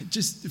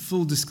Just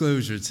full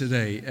disclosure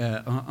today,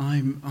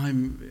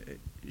 I'm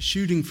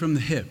shooting from the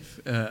hip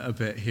a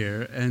bit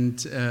here, and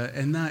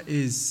that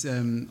is,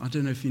 I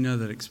don't know if you know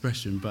that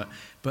expression, but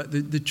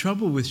the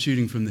trouble with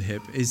shooting from the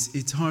hip is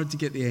it's hard to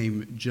get the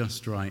aim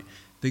just right.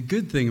 The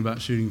good thing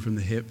about shooting from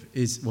the hip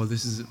is, well,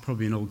 this is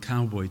probably an old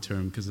cowboy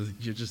term because I think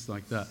you're just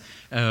like that.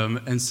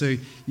 And so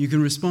you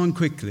can respond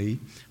quickly,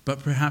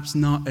 but perhaps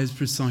not as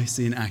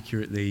precisely and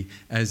accurately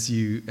as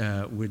you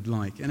would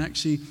like. And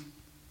actually,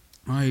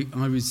 I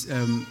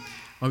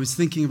was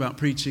thinking about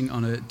preaching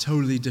on a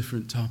totally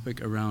different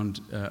topic around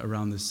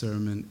this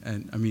sermon,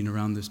 and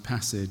around this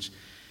passage.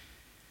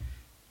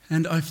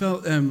 And I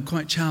felt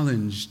quite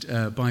challenged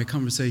by a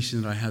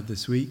conversation that I had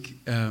this week,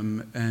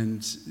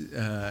 and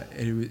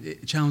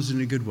it challenged in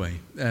a good way,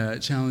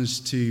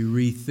 challenged to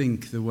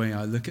rethink the way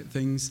I look at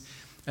things.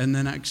 And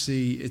then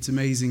actually, it's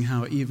amazing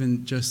how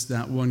even just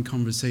that one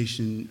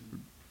conversation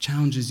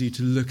challenges you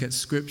to look at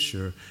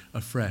Scripture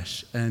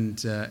afresh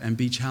and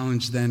be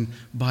challenged then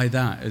by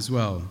that as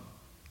well.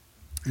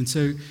 And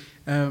so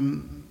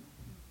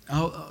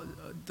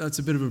that's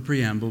a bit of a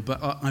preamble, but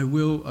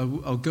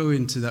I'll go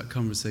into that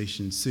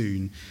conversation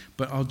soon.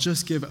 But I'll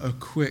just give a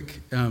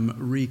quick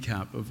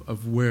recap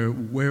of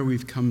where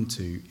we've come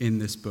to in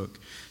this book.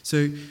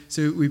 So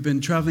we've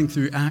been traveling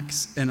through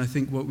Acts, and I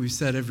think what we've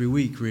said every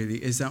week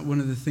really is that one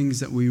of the things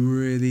that we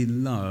really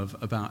love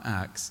about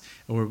Acts,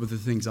 or one of the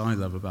things I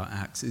love about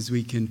Acts, is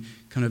we can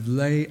kind of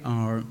lay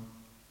our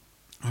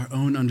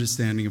own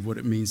understanding of what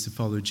it means to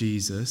follow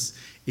Jesus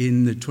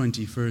in the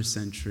 21st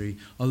century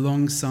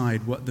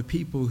alongside what the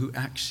people who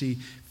actually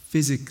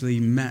physically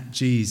met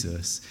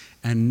Jesus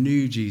and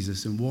knew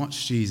Jesus and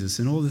watched Jesus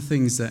and all the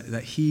things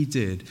that he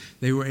did,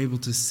 they were able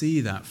to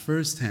see that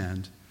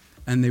firsthand,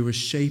 and they were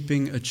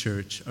shaping a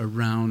church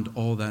around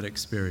all that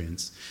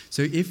experience.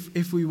 So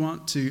if we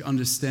want to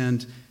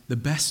understand the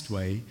best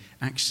way,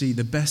 actually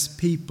the best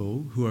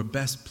people who are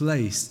best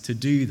placed to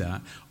do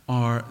that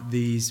are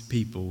these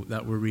people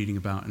that we're reading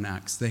about in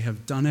Acts. They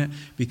have done it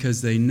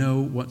because they know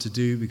what to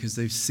do, because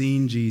they've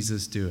seen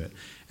Jesus do it.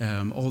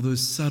 All those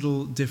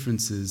subtle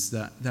differences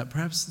that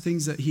perhaps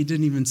things that he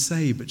didn't even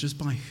say, but just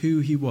by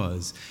who he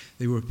was,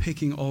 they were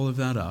picking all of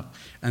that up,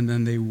 and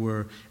then they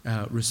were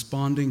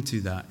responding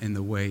to that in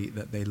the way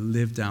that they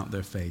lived out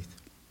their faith.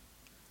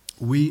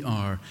 We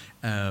are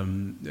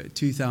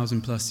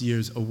 2,000 plus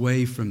years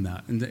away from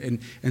that,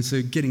 and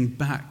so getting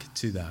back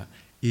to that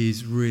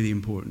is really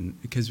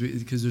important because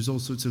there's all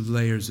sorts of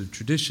layers of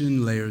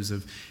tradition, layers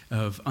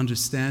of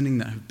understanding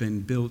that have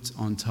been built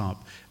on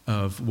top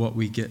of what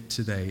we get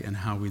today and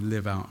how we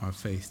live out our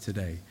faith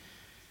today.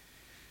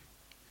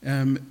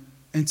 And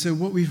so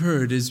what we've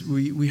heard is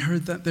we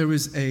heard that there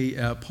was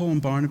a Paul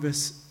and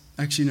Barnabas.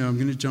 Actually, no, I'm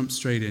going to jump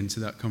straight into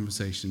that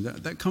conversation.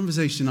 That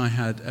conversation I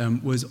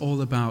had was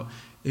all about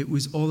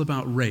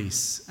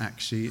race,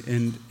 actually,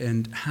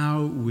 and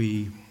how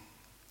we.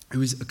 It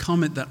was a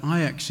comment that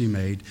I actually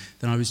made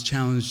that I was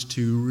challenged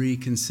to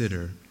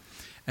reconsider.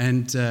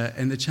 And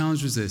the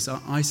challenge was this.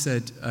 I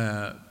said,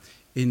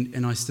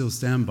 and I still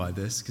stand by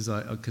this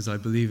because I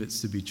believe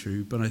it's to be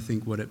true, but I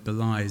think what it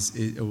belies,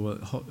 or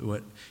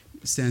what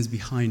stands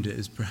behind it,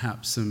 is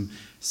perhaps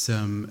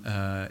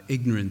some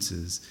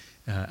ignorances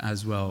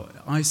as well.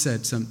 I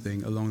said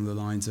something along the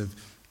lines of,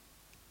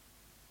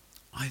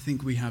 I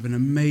think we have an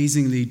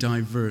amazingly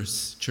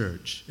diverse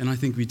church, and I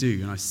think we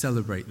do, and I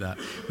celebrate that.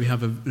 We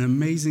have an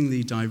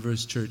amazingly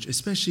diverse church,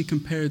 especially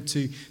compared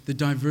to the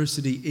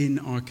diversity in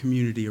our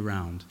community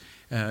around.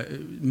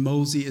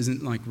 Molesey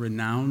isn't like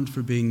renowned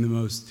for being the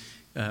most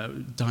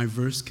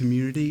diverse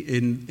community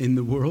in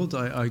the world.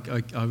 I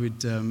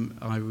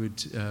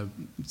would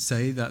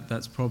say that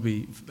that's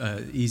probably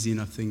easy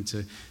enough thing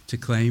to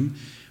claim.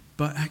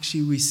 But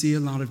actually, we see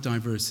a lot of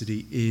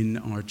diversity in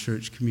our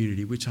church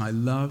community, which I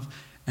love.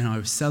 And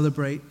I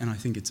celebrate, and I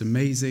think it's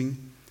amazing.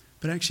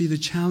 But actually, the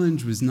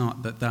challenge was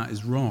not that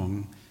is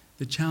wrong.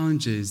 The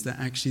challenge is that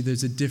actually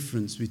there's a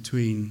difference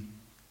between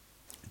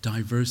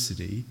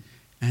diversity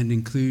and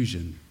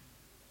inclusion.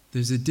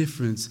 There's a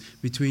difference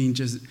between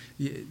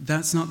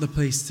that's not the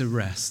place to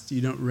rest.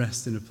 You don't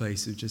rest in a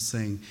place of just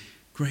saying,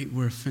 great,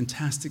 we're a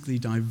fantastically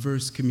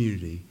diverse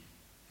community.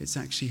 It's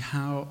actually,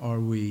 how are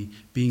we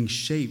being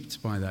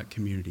shaped by that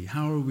community?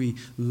 How are we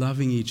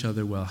loving each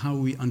other well? How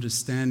are we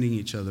understanding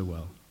each other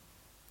well?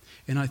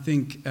 And I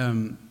think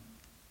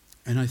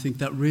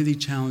that really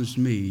challenged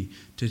me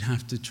to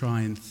have to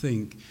try and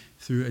think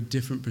through a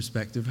different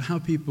perspective of how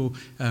people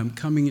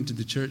coming into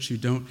the church who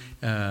don't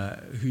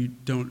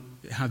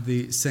have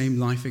the same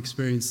life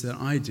experience that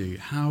I do,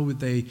 how would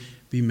they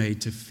be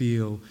made to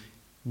feel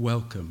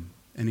welcome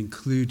and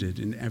included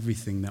in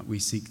everything that we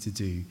seek to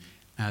do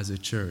as a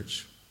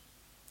church?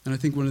 And I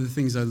think one of the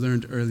things I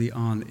learned early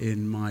on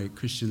in my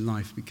Christian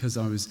life, because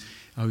I was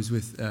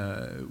with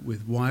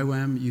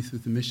YWAM, Youth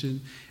with a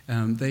Mission,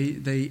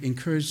 they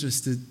encouraged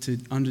us to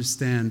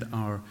understand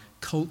our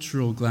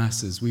cultural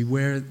glasses. We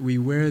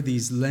wear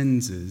these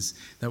lenses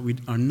that we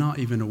are not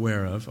even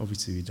aware of.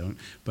 Obviously we don't,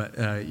 but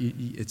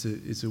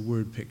it's a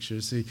word picture.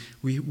 So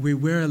we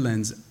wear a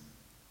lens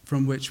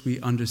from which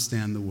we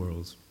understand the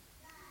world.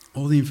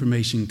 all the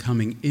information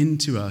coming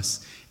into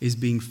us is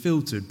being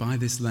filtered by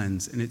this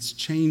lens, and it's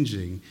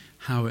changing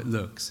how it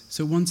looks.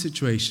 So one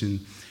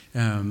situation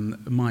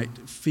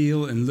might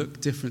feel and look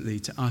differently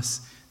to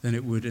us than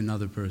it would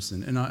another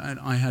person. And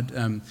I had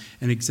an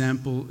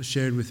example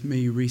shared with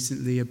me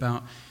recently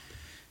about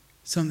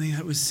something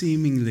that was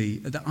seemingly,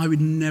 that I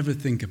would never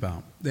think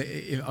about.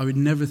 I would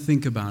never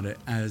think about it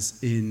as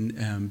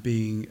in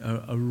being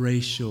a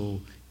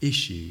racial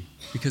issue,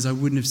 because I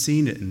wouldn't have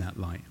seen it in that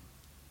light.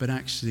 But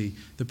actually,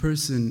 the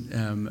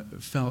person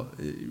felt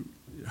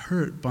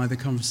hurt by the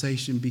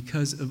conversation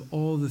because of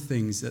all the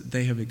things that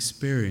they have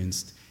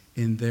experienced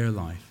in their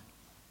life.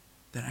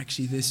 That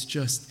actually this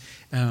just,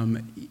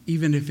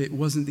 even if it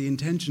wasn't the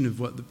intention of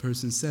what the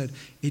person said,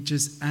 it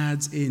just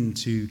adds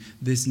into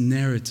this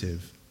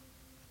narrative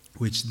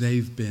which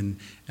they've been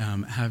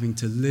having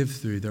to live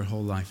through their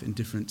whole life in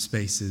different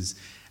spaces.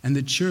 And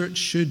the church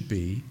should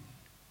be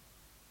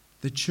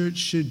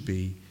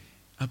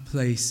a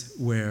place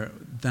where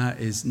that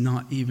is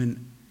not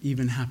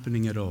even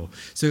happening at all.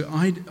 So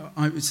I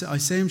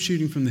say I'm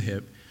shooting from the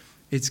hip.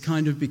 It's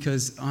kind of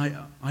because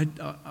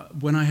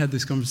when I had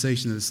this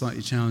conversation that was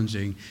slightly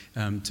challenging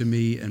to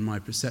me and my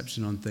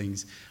perception on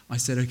things, I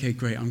said, okay,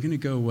 great, I'm going to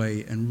go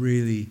away and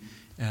really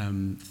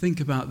think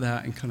about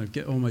that and kind of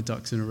get all my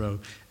ducks in a row,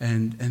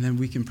 and then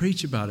we can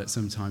preach about it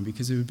sometime,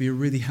 because it would be a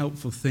really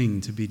helpful thing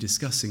to be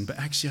discussing. But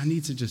actually, I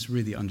need to just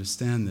really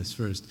understand this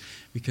first,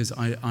 because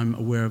I'm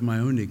aware of my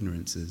own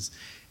ignorances.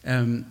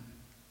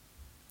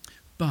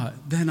 But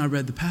then I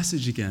read the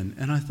passage again,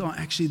 and I thought,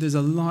 actually, there's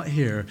a lot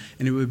here,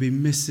 and it would be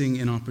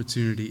missing an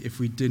opportunity if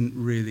we didn't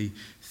really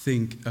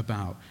think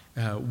about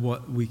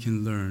what we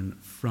can learn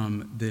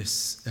from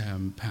this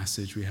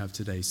passage we have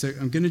today. So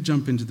I'm going to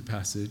jump into the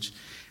passage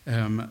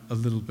a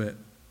little bit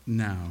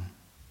now.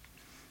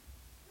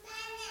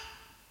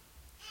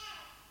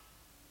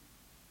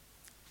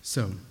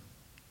 So,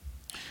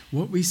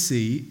 what we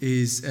see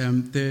is a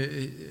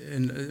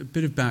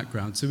bit of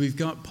background. So we've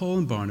got Paul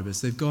and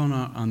Barnabas. They've gone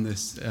out on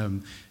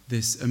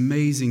this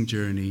amazing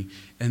journey,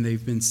 and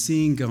they've been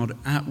seeing God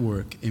at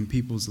work in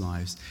people's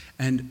lives.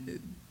 And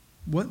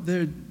what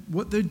their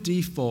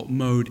default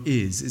mode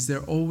is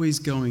they're always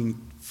going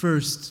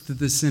first to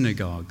the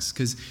synagogues,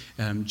 because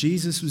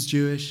Jesus was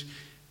Jewish.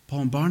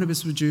 Paul and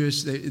Barnabas were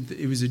Jewish.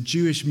 It was a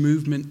Jewish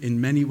movement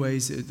in many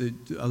ways.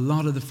 A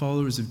lot of the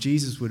followers of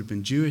Jesus would have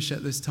been Jewish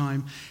at this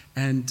time,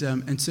 and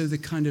so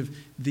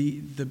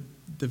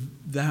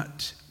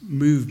that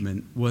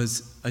movement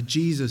was a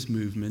Jesus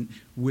movement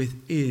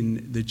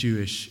within the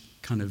Jewish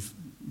kind of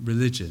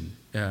religion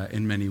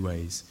in many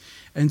ways.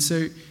 And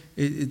so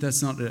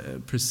that's not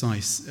a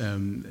precise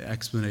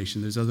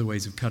explanation. There's other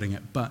ways of cutting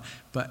it, but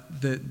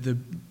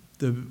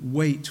the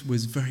weight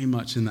was very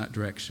much in that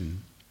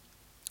direction.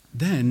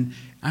 Then,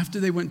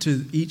 after they went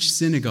to each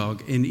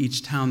synagogue in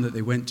each town that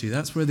they went to,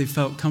 that's where they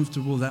felt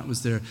comfortable. That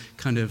was their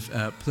kind of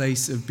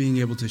place of being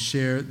able to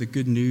share the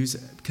good news,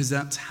 because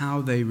that's how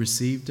they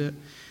received it.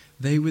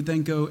 They would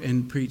then go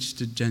and preach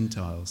to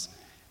Gentiles.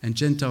 And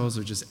Gentiles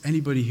are just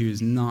anybody who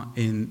is not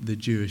in the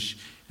Jewish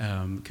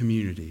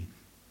community.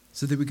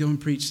 So they would go and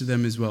preach to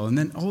them as well. And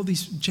then all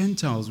these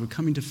Gentiles were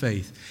coming to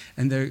faith.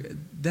 And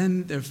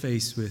they're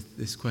faced with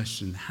this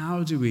question: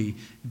 how do we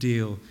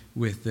deal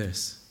with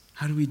this?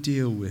 How do we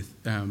deal with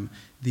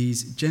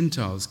these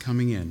Gentiles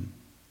coming in?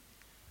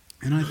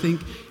 And I think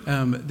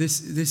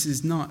this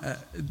is not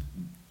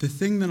the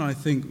thing that I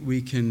think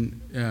we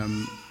can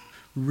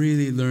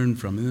really learn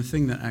from, and the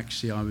thing that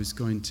actually I was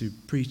going to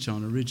preach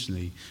on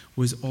originally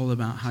was all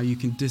about how you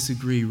can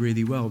disagree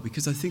really well,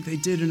 because I think they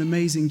did an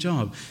amazing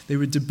job. They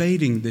were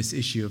debating this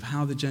issue of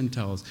how the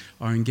Gentiles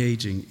are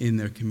engaging in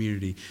their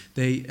community.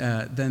 They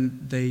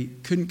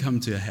couldn't come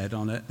to a head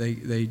on it.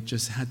 They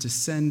just had to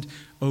send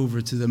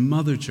over to the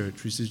mother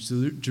church, which is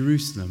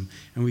Jerusalem,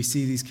 and we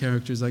see these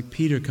characters like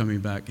Peter coming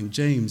back, and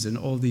James, and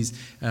all these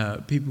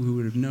people who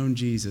would have known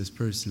Jesus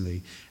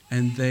personally.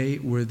 And they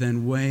were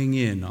then weighing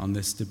in on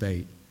this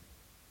debate.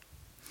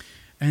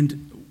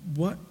 And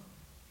what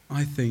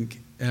I think,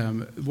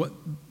 what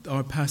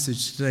our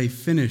passage today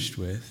finished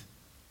with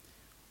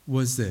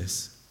was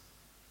this: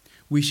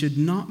 we should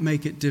not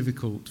make it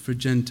difficult for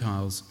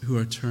Gentiles who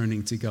are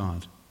turning to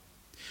God.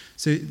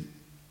 So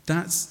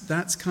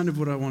that's kind of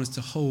what I want us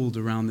to hold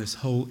around this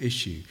whole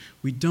issue.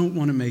 We don't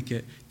want to make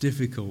it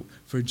difficult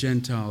for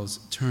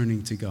Gentiles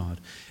turning to God.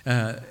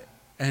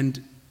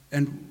 And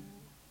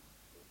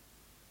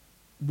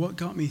what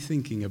got me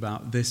thinking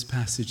about this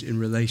passage in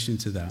relation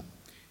to that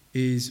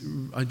is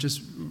I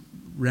just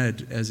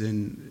read, as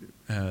in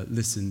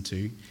listened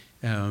to,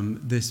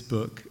 this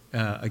book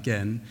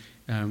again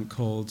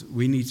called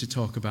We Need to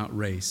Talk About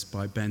Race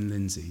by Ben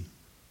Lindsay.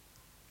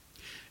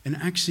 And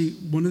actually,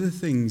 one of the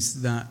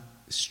things that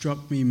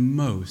struck me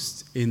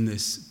most in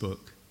this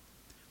book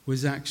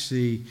was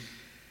actually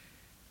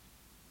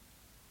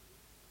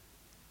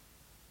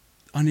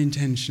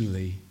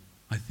unintentionally,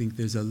 I think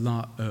there's a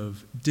lot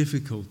of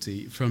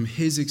difficulty from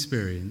his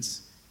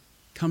experience.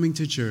 Coming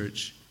to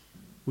church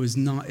was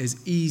not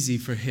as easy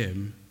for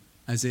him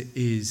as it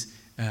is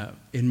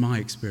in my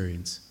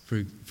experience.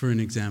 for an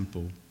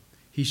example.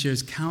 He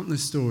shares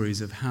countless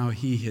stories of how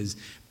he has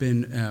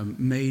been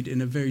made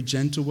in a very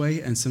gentle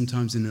way and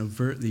sometimes in an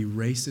overtly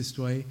racist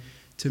way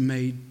to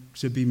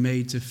be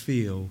made to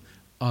feel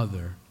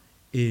other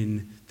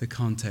in the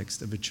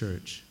context of a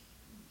church.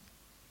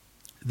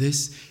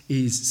 This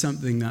is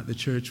something that the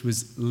church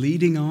was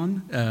leading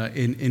on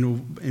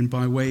in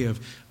by way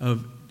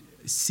of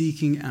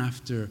seeking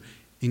after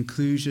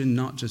inclusion,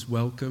 not just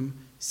welcome,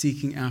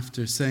 seeking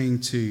after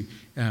saying to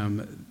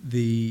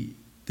the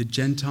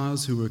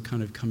Gentiles who were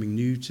kind of coming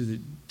new to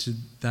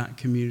that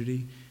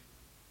community,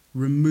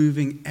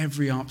 removing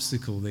every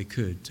obstacle they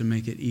could to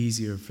make it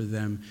easier for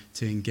them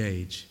to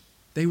engage.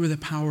 They were the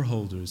power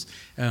holders,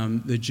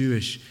 the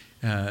Jewish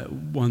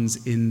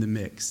ones in the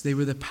mix. They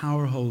were the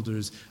power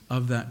holders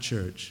of that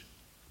church.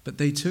 But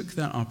they took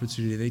that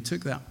opportunity, they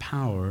took that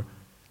power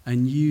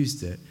and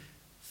used it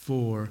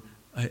for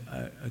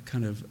a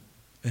kind of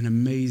an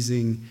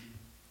amazing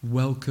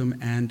welcome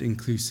and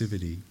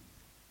inclusivity.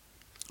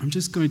 I'm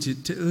just going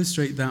to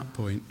illustrate that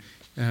point.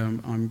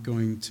 I'm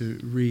going to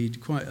read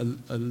quite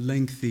a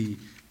lengthy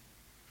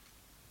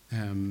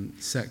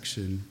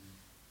section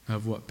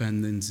of what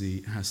Ben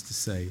Lindsay has to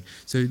say.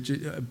 So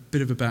a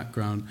bit of a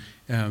background.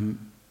 Ben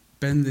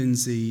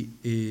Lindsay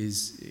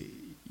is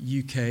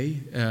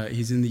UK.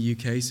 He's in the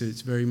UK, so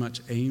it's very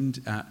much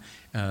aimed at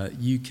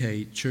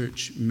UK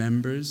church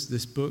members,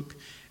 this book.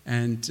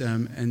 And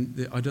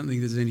I don't think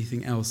there's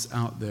anything else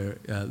out there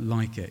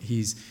like it.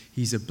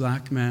 He's a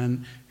black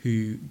man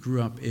who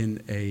grew up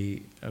in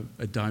a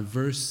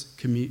diverse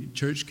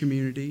church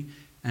community,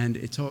 and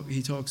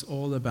he talks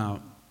all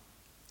about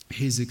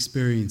his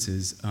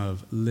experiences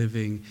of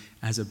living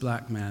as a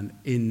black man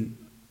in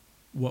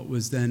what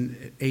was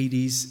then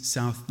 80s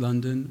South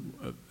London.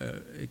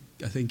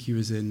 I think he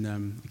was in, I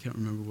can't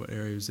remember what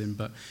area he was in,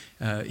 but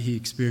he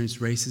experienced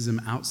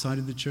racism outside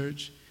of the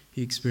church.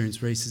 He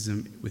experienced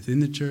racism within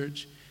the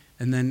church.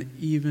 And then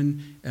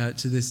even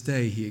to this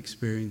day, he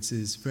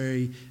experiences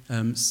very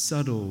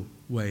subtle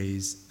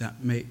ways that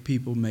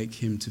people make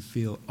him to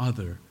feel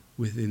other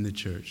within the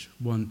church.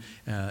 One,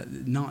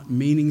 not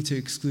meaning to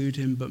exclude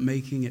him, but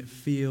making it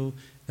feel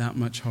that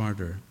much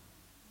harder.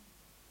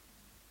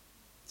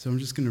 So I'm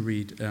just going to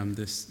read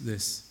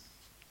this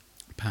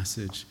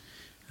passage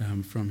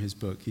from his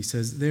book. He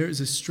says, "There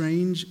is a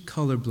strange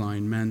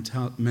colorblind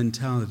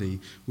mentality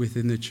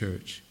within the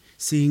church,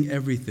 seeing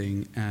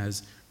everything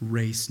as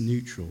race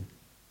neutral,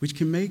 which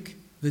can make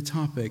the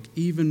topic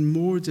even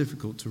more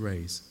difficult to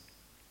raise.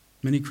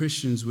 Many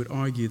Christians would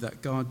argue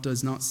that God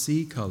does not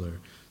see color,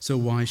 so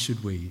why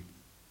should we?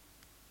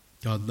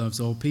 God loves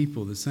all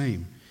people the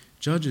same,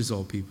 judges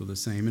all people the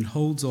same, and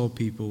holds all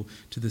people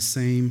to the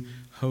same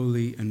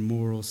holy and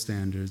moral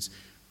standards,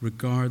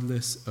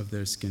 regardless of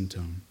their skin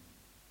tone.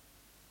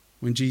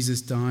 When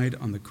Jesus died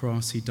on the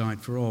cross, he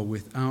died for all,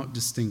 without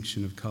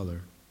distinction of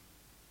color.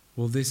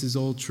 While this is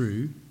all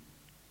true,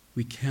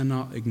 we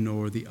cannot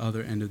ignore the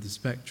other end of the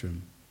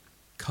spectrum,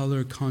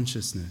 color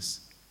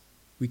consciousness.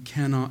 We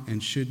cannot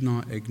and should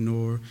not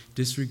ignore,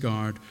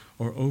 disregard,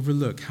 or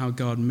overlook how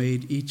God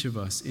made each of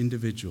us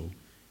individual.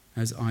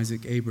 As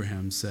Isaac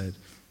Adams said,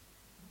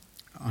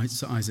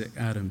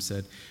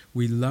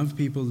 we love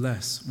people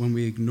less when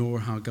we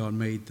ignore how God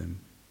made them,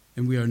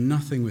 and we are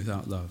nothing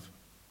without love.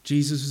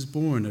 Jesus was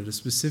born at a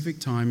specific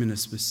time in a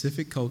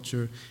specific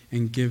culture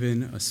and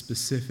given a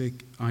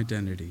specific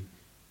identity.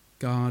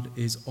 God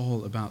is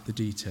all about the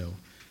detail."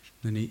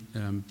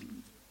 Then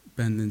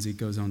Ben Lindsay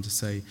goes on to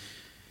say,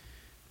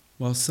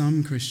 "While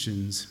some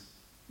Christians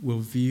will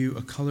view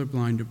a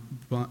colorblind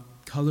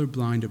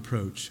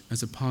approach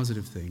as a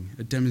positive thing,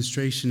 a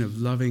demonstration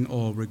of loving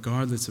all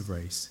regardless of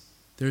race,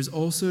 there is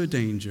also a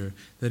danger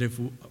that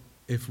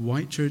if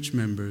white church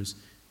members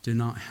do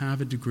not have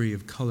a degree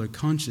of color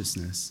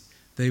consciousness,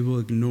 they will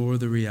ignore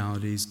the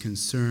realities,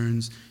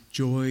 concerns,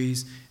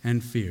 joys,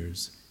 and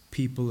fears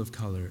people of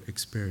color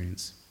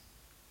experience.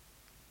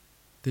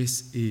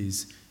 This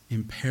is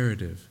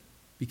imperative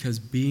because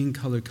being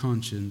color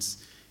conscious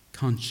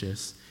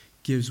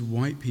gives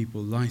white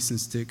people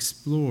license to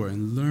explore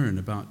and learn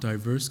about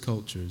diverse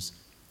cultures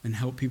and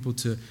help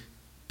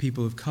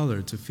people of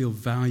color to feel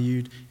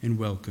valued and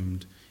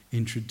welcomed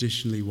in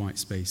traditionally white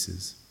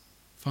spaces.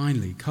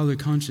 Finally, color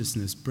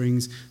consciousness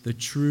brings the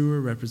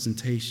truer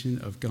representation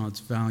of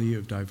God's value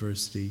of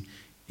diversity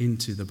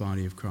into the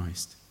body of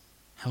Christ,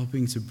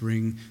 helping to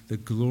bring the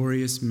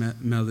glorious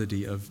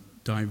melody of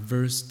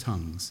diverse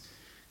tongues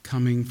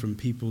coming from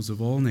peoples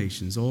of all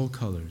nations, all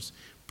colors,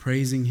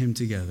 praising him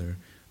together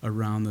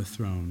around the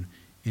throne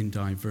in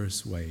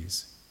diverse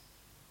ways."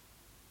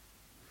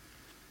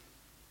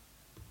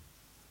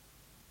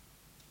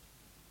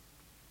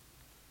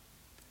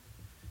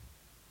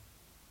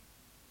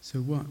 So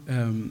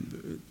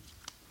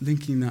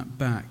linking that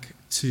back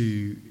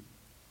to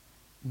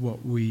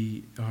what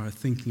we are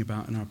thinking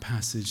about in our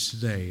passage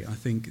today, I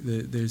think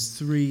that there's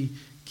three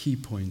key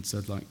points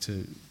I'd like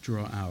to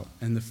draw out.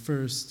 And the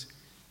first,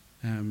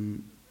 have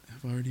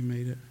I already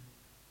made it?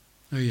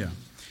 Oh yeah.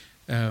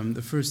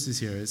 The first is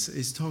here.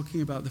 It's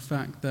talking about the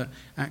fact that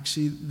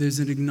actually there's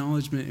an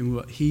acknowledgement in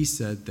what he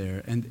said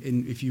there. And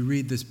if you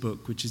read this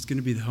book, which is going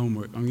to be the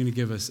homework, I'm going to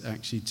give us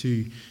actually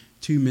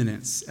two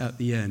minutes at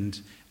the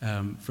end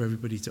for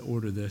everybody to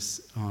order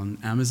this on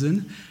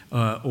Amazon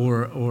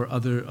or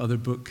other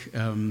book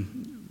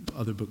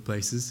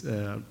places.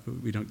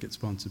 We don't get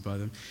sponsored by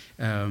them.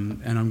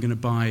 And I'm going to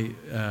buy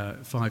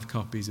 5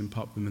 copies and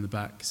pop them in the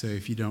back. So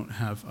if you don't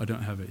have, I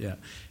don't have it yet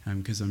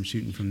because I'm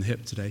shooting from the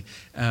hip today.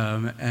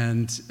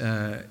 And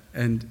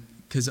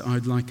because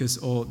I'd like us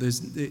all,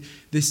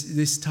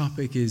 this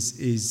topic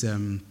is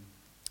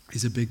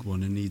a big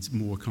one and needs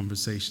more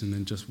conversation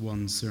than just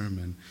one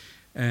sermon.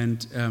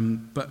 And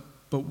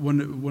but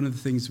one of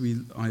the things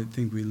I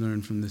think we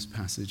learn from this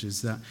passage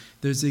is that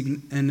there's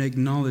an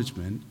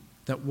acknowledgement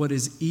that what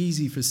is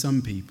easy for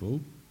some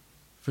people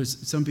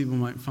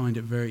might find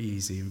it very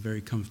easy and very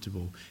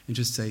comfortable, and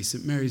just say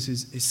St. Mary's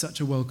is such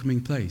a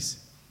welcoming place,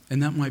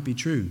 and that might be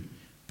true,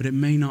 but it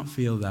may not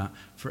feel that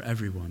for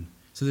everyone.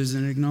 So there's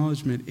an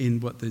acknowledgement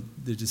in what the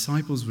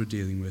disciples were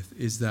dealing with,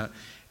 is that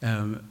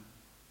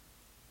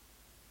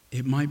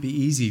it might be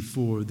easy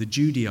for the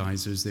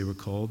Judaizers, they were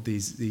called,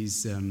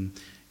 these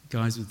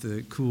guys with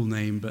the cool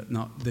name, but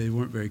they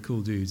weren't very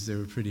cool dudes. They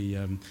were pretty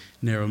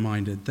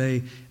narrow-minded.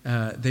 They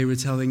were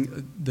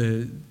telling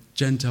the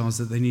Gentiles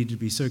that they needed to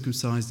be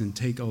circumcised and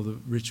take all the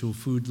ritual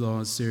food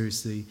laws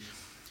seriously.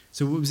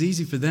 So what was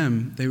easy for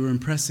them, they were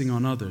impressing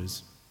on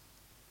others.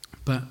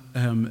 But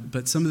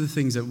some of the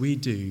things that we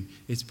do,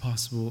 it's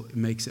possible it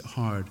makes it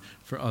hard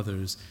for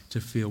others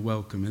to feel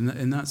welcome.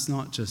 And that's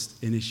not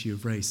just an issue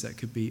of race. That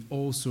could be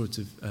all sorts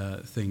of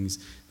things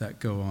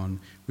that go on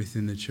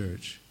within the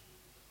church.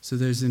 So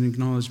there's an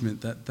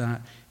acknowledgement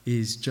that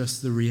is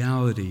just the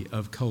reality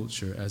of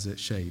culture as it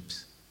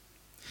shapes.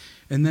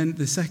 And then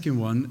the second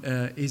one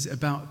is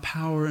about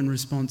power and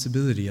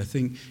responsibility. I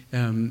think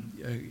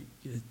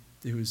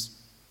there was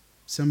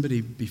somebody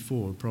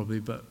before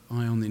probably, but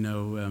I only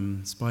know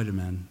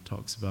Spider-Man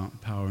talks about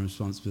power and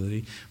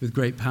responsibility. With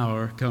great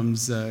power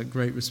comes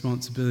great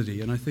responsibility.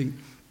 And I think,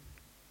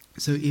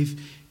 so if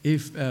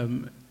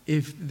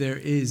there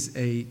is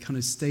a kind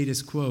of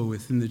status quo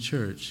within the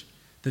church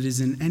that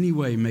is in any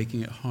way making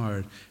it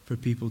hard for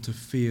people to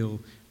feel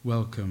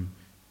welcome,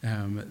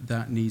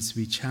 that needs to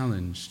be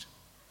challenged.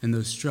 And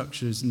those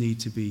structures need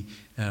to be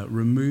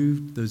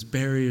removed. Those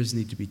barriers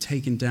need to be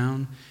taken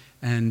down.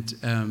 And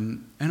I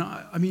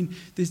mean,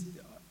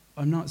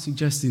 I'm not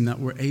suggesting that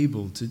we're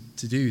able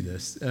to do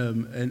this.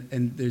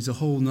 And there's a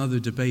whole other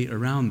debate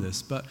around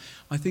this. But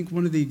I think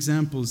one of the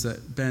examples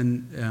that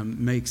Ben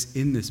makes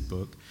in this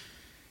book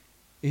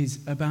is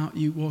about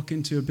you walk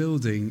into a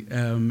building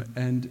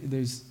and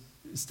there's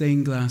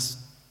stained glass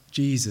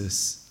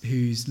Jesus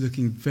who's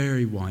looking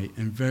very white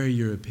and very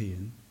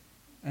European.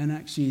 And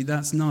actually,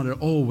 that's not at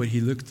all what he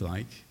looked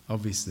like,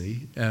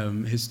 obviously.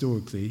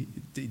 Historically,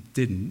 it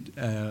didn't.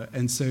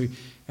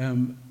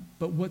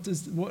 But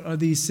what are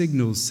these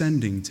signals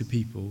sending to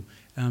people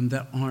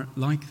that aren't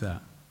like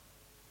that?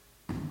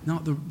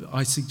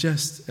 I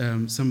suggest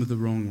some of the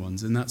wrong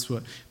ones, and that's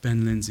what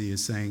Ben Lindsay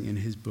is saying in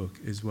his book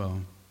as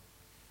well.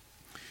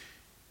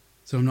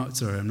 So I'm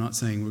not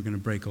saying we're going to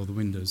break all the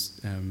windows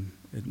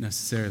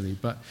necessarily,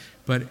 but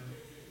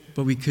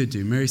we could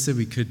do. Mary said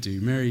we could do.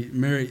 Mary.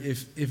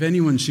 If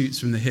anyone shoots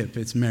from the hip,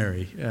 it's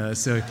Mary.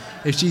 So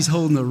if she's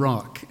holding a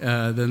rock,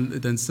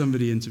 then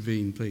somebody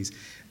intervene, please.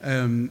 Where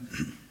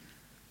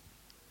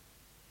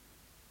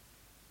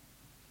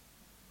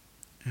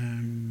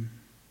am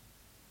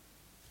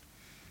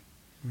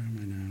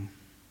I now?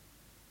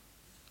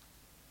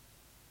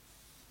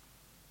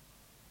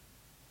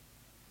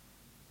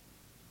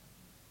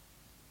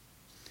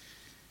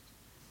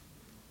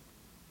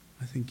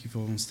 I think you've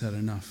almost had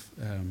enough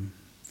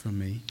from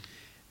me.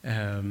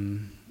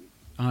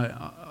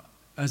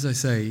 As I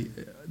say,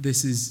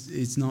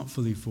 it's not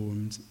fully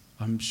formed.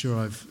 I'm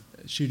sure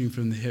shooting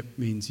from the hip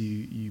means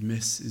you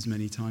miss as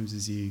many times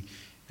as you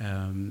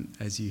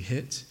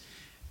hit,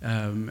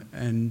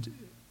 and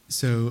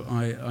so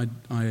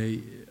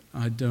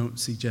I don't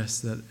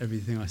suggest that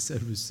everything I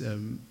said was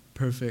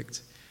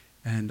perfect,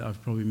 and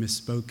I've probably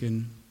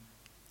misspoken,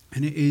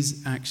 and it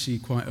is actually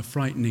quite a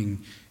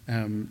frightening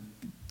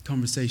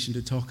conversation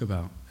to talk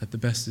about at the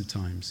best of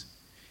times,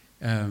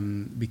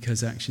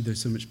 because actually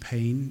there's so much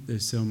pain,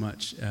 there's so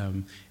much,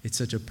 it's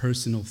such a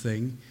personal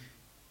thing.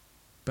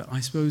 But I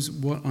suppose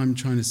what I'm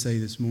trying to say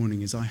this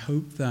morning is I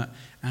hope that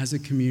as a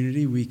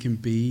community we can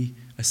be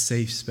a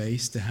safe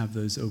space to have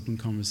those open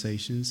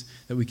conversations,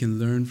 that we can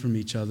learn from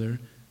each other,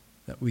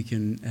 that we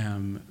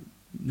can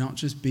not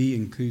just be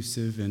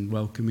inclusive and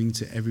welcoming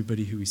to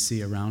everybody who we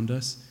see around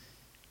us,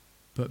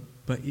 but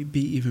it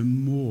be even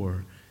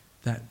more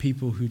that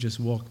people who just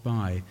walk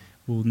by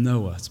will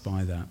know us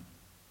by that.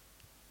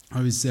 I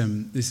was,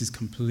 this is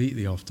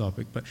completely off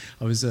topic, but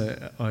I was,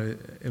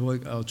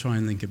 I'll try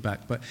and link it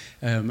back, but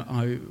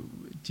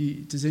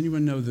does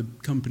anyone know the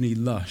company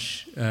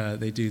Lush?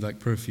 They do like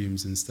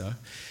perfumes and stuff.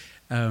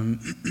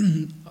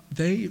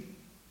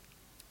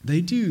 they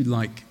do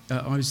like,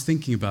 I was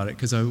thinking about it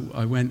because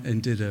I went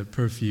and did a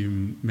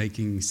perfume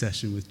making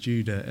session with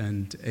Judah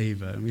and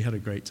Ava, and we had a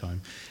great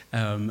time.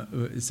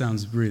 It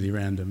sounds really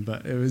random,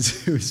 but it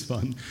was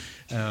fun.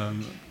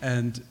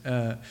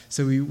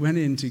 So we went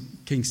into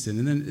Kingston,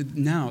 and then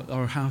now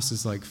our house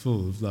is like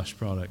full of Lush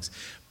products.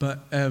 But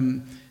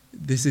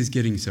this is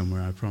getting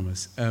somewhere, I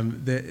promise. I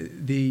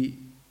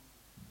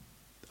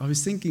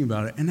was thinking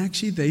about it, and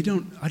actually I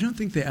don't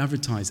think they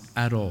advertise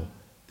at all.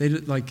 They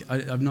like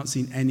I've not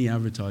seen any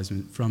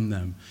advertisement from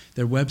them.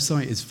 Their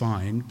website is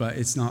fine, but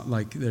it's not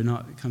like they're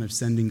not kind of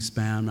sending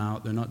spam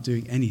out. They're not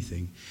doing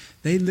anything.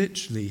 They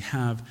literally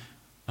have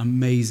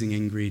amazing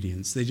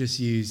ingredients. They just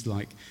use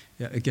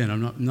again,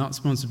 I'm not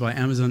sponsored by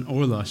Amazon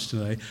or Lush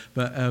today,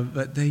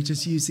 but they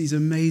just use these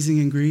amazing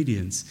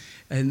ingredients,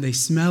 and they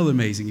smell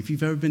amazing. If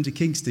you've ever been to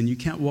Kingston, you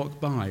can't walk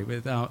by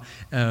without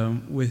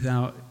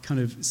kind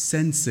of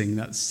sensing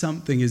that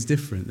something is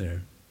different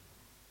there.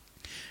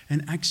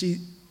 And actually,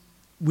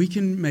 we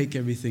can make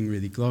everything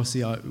really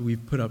glossy.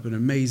 We've put up an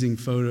amazing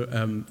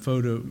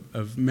photo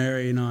of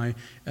Mary and I.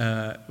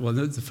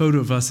 The photo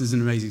of us isn't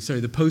amazing.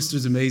 Sorry, the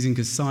poster's amazing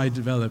because Cy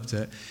developed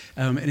it.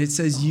 And it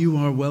says, "You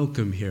are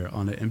welcome" here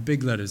on it in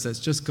big letters. That's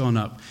just gone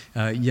up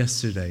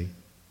yesterday.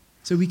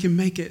 So we can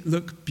make it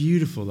look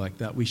beautiful like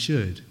that. We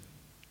should.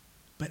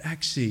 But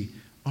actually,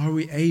 are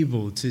we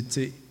able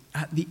to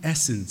at the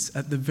essence,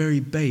 at the very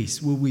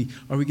base, are we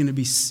going to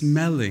be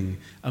smelling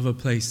of a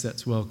place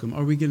that's welcome?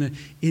 Are we going to,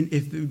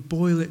 if we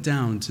boil it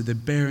down to the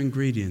bare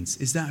ingredients,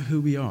 is that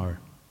who we are?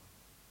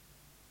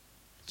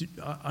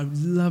 I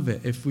love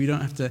it if we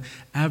don't have to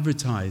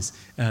advertise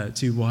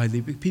too widely,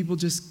 but people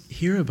just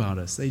hear about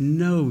us. They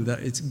know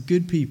that it's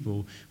good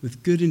people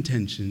with good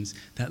intentions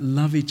that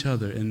love each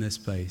other in this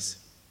place.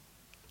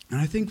 And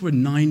I think we're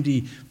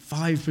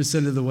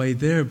 95% of the way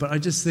there, but I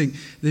just think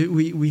that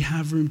we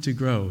have room to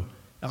grow.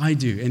 I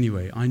do,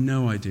 anyway. I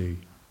know I do.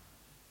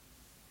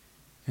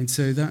 And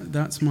so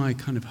that's my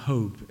kind of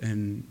hope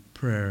and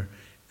prayer,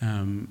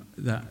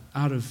 that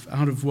out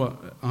of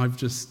what I've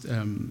just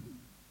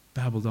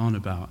babbled on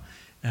about,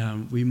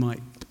 we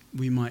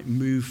might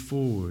move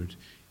forward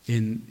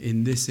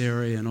in this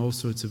area and all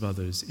sorts of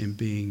others in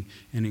being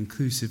an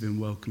inclusive and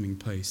welcoming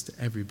place to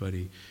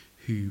everybody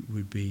who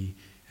would be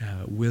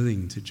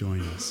willing to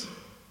join us.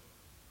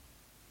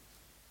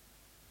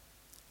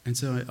 And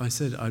so I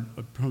said I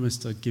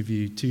promised I'd give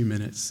you 2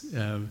 minutes.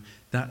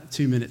 That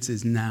 2 minutes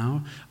is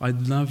now.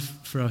 I'd love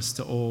for us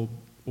to all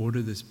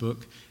order this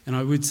book. And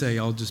I would say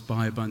I'll just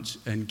buy a bunch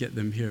and get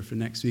them here for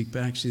next week.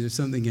 But actually there's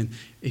something in,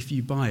 if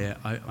you buy it,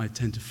 I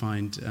tend to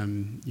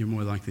find you're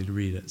more likely to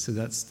read it. So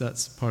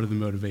that's part of the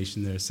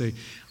motivation there. So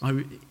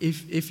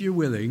if you're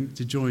willing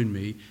to join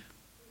me,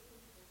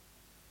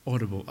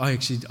 Audible. I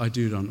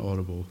do it on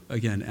Audible.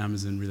 Again,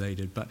 Amazon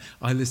related. But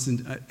I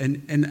listened,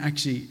 and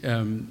actually,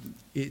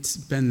 it's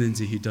Ben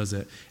Lindsay who does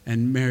it.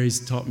 And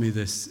Mary's taught me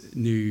this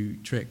new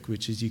trick,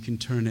 which is you can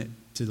turn it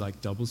to like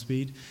double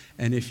speed.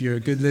 And if you're a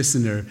good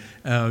listener,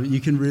 you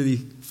can really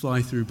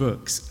fly through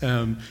books.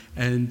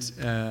 And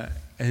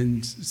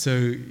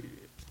so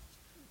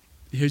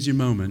here's your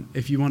moment.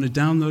 If you want to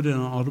download it on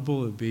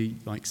Audible, it would be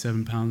like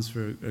 £7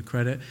 for a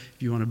credit.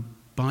 If you want to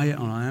buy it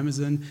on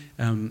Amazon,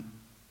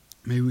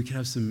 maybe we could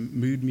have some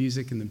mood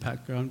music in the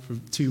background for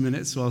 2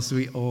 minutes whilst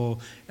we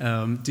all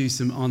do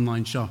some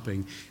online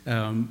shopping.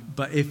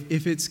 But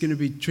if it's going to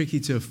be tricky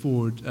to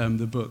afford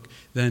the book,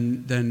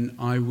 then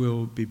I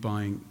will be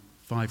buying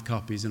 5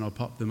 copies, and I'll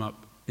pop them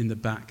up in the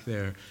back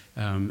there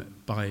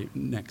by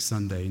next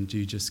Sunday, and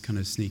do just kind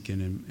of sneak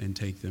in and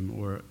take them,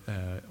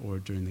 or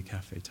during the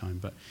cafe time.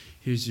 But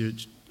here's your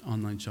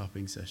online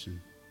shopping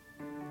session.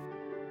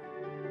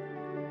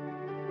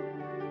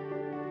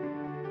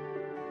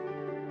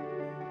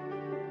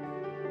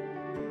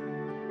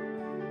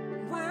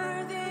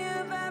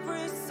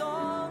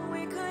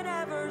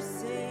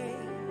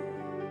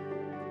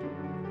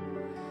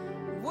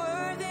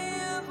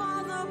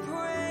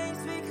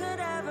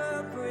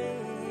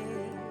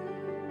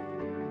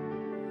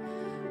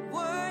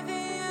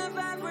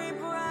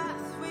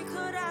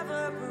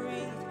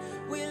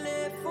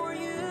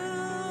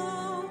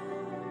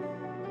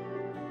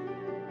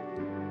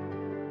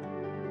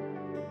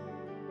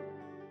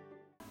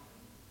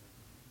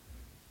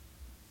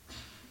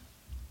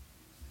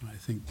 I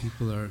think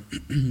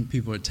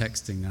people are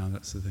texting now.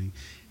 That's the thing.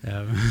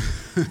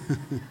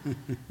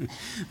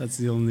 That's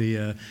the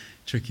only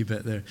tricky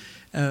bit there.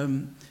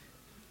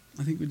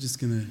 I think we're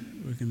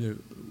gonna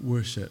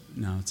worship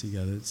now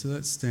together. So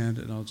let's stand,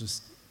 and I'll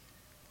just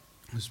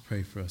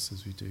pray for us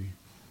as we do.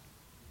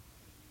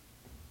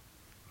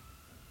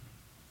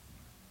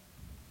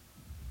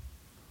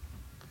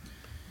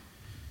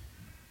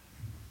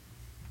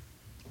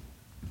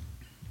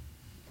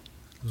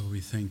 Lord,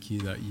 we thank you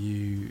that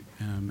you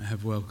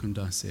have welcomed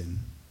us in.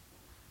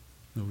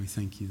 Lord, we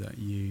thank you that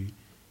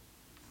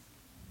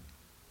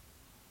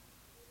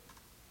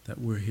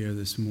we're here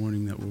this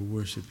morning, that we're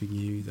worshiping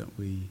you, that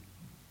we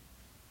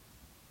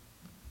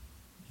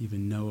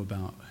even know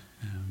about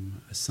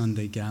a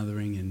Sunday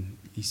gathering in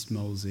East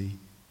Molesey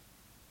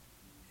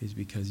is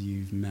because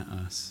you've met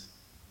us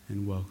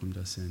and welcomed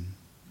us in.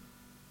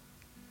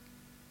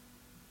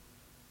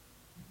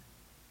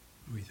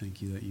 We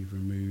thank you that you've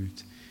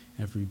removed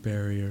every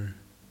barrier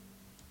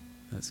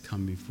that's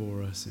come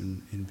before us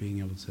in being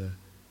able to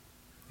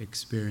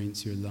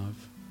experience your love.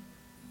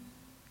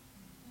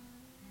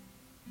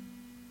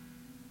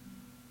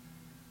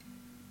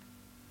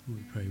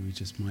 We pray we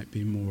just might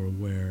be more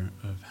aware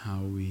of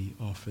how we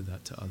offer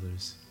that to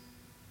others,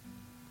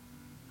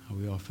 how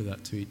we offer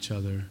that to each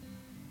other,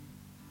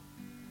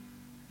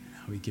 and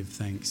how we give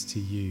thanks to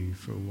you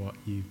for what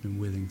you've been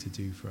willing to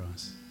do for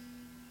us.